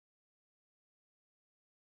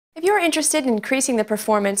If you are interested in increasing the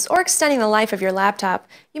performance or extending the life of your laptop,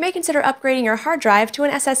 you may consider upgrading your hard drive to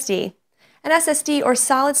an SSD. An SSD or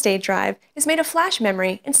solid-state drive is made of flash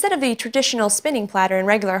memory instead of the traditional spinning platter in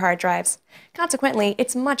regular hard drives. Consequently,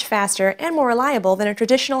 it's much faster and more reliable than a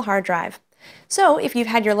traditional hard drive. So, if you've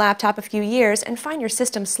had your laptop a few years and find your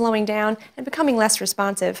system slowing down and becoming less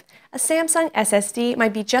responsive, a Samsung SSD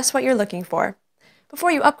might be just what you're looking for.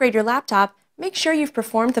 Before you upgrade your laptop, make sure you've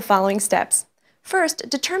performed the following steps. First,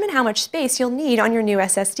 determine how much space you'll need on your new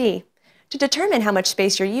SSD. To determine how much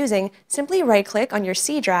space you're using, simply right-click on your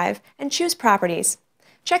C drive and choose Properties.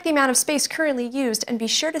 Check the amount of space currently used and be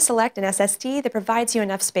sure to select an SSD that provides you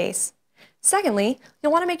enough space. Secondly,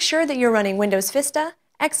 you'll want to make sure that you're running Windows Vista,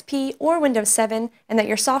 XP, or Windows 7 and that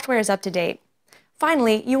your software is up to date.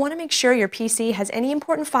 Finally, you want to make sure your PC has any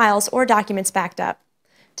important files or documents backed up.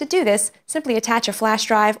 To do this, simply attach a flash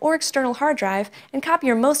drive or external hard drive and copy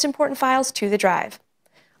your most important files to the drive.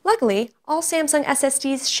 Luckily, all Samsung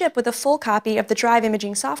SSDs ship with a full copy of the drive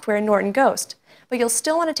imaging software in Norton Ghost, but you'll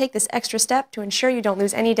still want to take this extra step to ensure you don't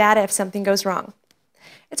lose any data if something goes wrong.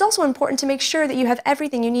 It's also important to make sure that you have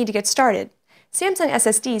everything you need to get started. Samsung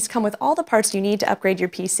SSDs come with all the parts you need to upgrade your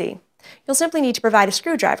PC. You'll simply need to provide a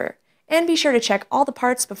screwdriver. And be sure to check all the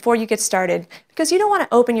parts before you get started, because you don't want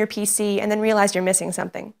to open your PC and then realize you're missing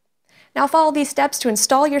something. Now follow these steps to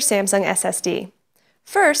install your Samsung SSD.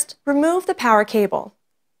 First, remove the power cable.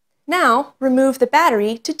 Now, remove the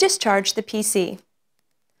battery to discharge the PC.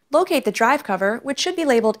 Locate the drive cover, which should be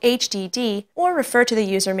labeled HDD, or refer to the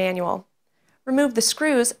user manual. Remove the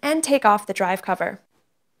screws and take off the drive cover.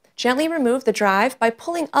 Gently remove the drive by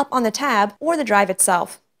pulling up on the tab or the drive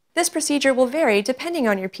itself. This procedure will vary depending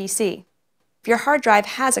on your PC. If your hard drive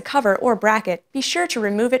has a cover or bracket, be sure to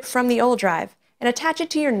remove it from the old drive and attach it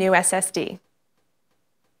to your new SSD.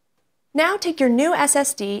 Now take your new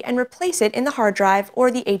SSD and replace it in the hard drive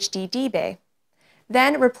or the HDD bay.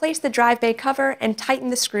 Then replace the drive bay cover and tighten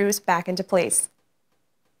the screws back into place.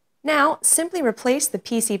 Now simply replace the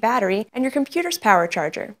PC battery and your computer's power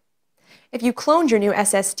charger. If you cloned your new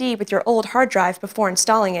SSD with your old hard drive before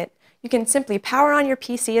installing it, you can simply power on your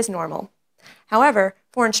PC as normal. However,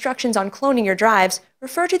 for instructions on cloning your drives,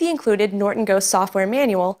 refer to the included Norton Ghost software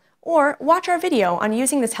manual or watch our video on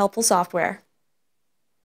using this helpful software.